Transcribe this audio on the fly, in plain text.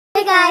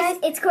Hey guys,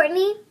 it's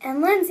Courtney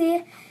and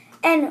Lindsay,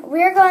 and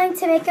we're going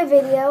to make a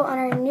video on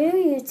our new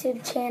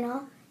YouTube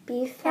channel,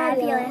 Be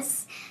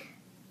Fabulous.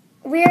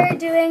 We're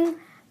doing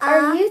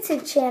our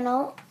YouTube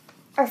channel,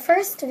 our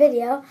first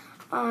video,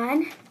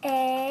 on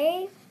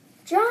a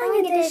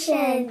drawing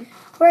edition.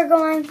 We're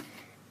going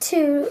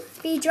to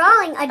be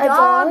drawing a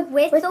dog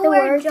with the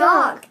word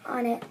dog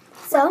on it.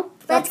 So,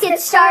 let's get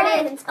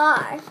started.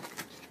 Our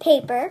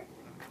paper.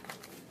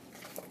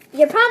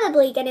 You're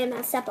probably going to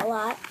mess up a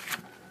lot.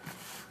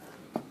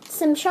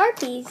 Some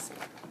Sharpies,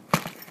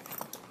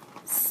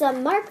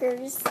 some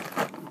markers,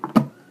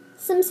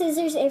 some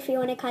scissors if you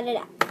want to cut it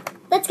out.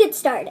 Let's get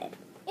started.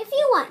 If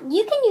you want,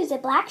 you can use a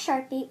black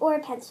Sharpie or a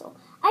pencil.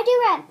 I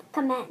do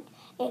recommend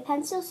a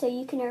pencil so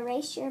you can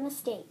erase your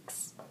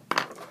mistakes.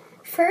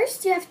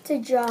 First, you have to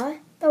draw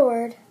the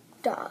word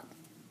dog.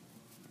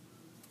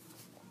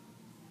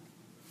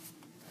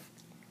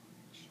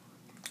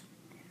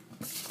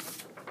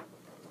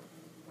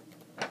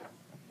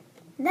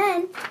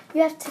 Then,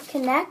 you have to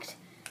connect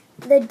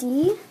the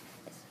D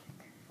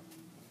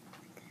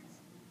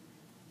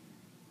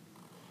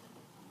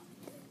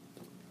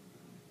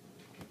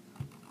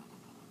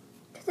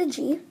to the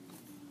G.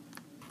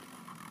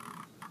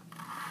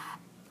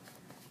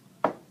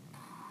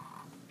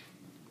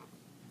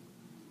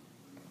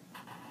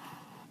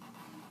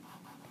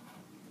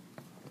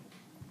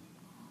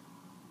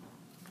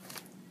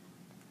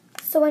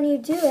 So when you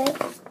do it,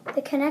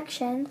 the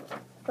connection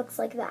looks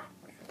like that.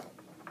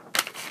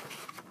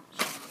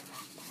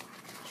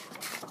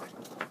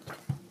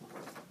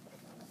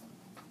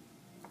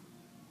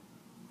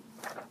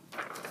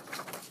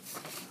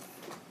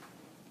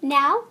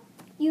 Now,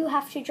 you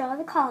have to draw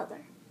the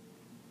collar.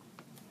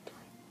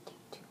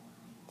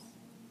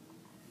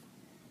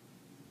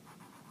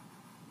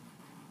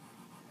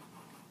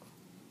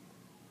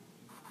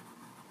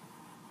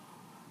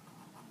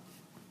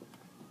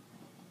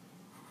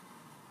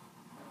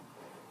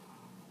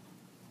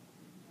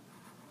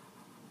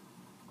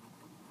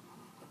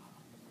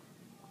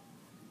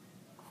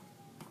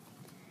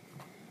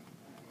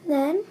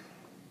 Then,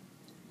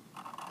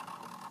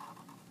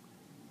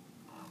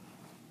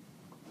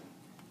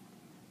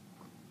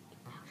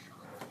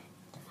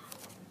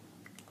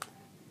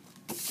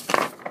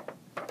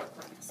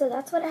 so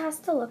that's what it has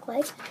to look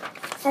like.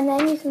 And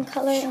then you can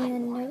color in the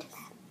nose.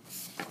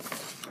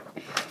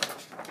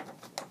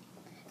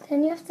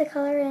 Then you have to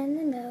color in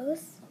the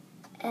nose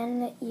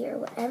and the ear,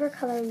 whatever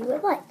color you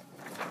would like.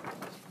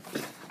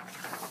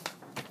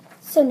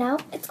 So now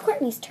it's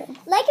Courtney's turn.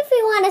 Like if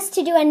you want us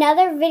to do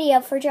another video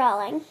for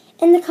drawing.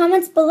 In the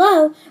comments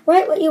below,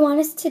 write what you want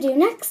us to do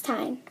next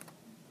time.